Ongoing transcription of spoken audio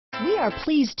We are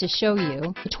pleased to show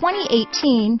you the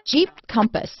 2018 Jeep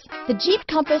Compass. The Jeep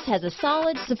Compass has a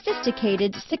solid,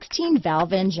 sophisticated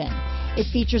 16-valve engine.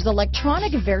 It features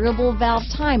electronic variable valve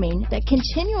timing that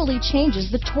continually changes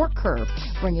the torque curve,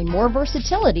 bringing more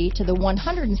versatility to the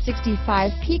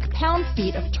 165 peak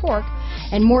pound-feet of torque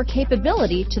and more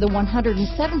capability to the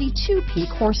 172 peak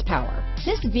horsepower.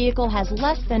 This vehicle has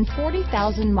less than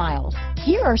 40,000 miles.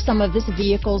 Here are some of this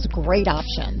vehicle's great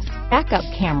options: backup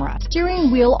camera,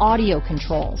 steering wheel audio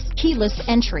controls, keyless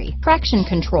entry, traction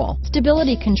control,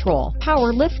 stability control,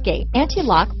 power liftgate,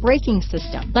 anti-lock braking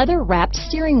system, leather-wrapped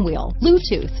steering wheel,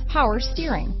 Bluetooth, power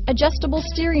steering, adjustable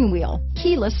steering wheel,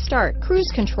 keyless start,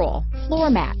 cruise control, floor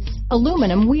mats,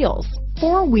 aluminum wheels,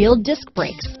 four-wheel disc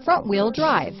brakes, front-wheel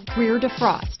drive, rear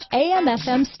defrost,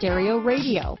 AM/FM stereo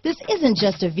radio. This isn't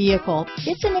just a vehicle,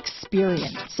 it's an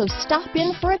experience. So stop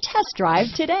in for a test drive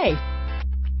today.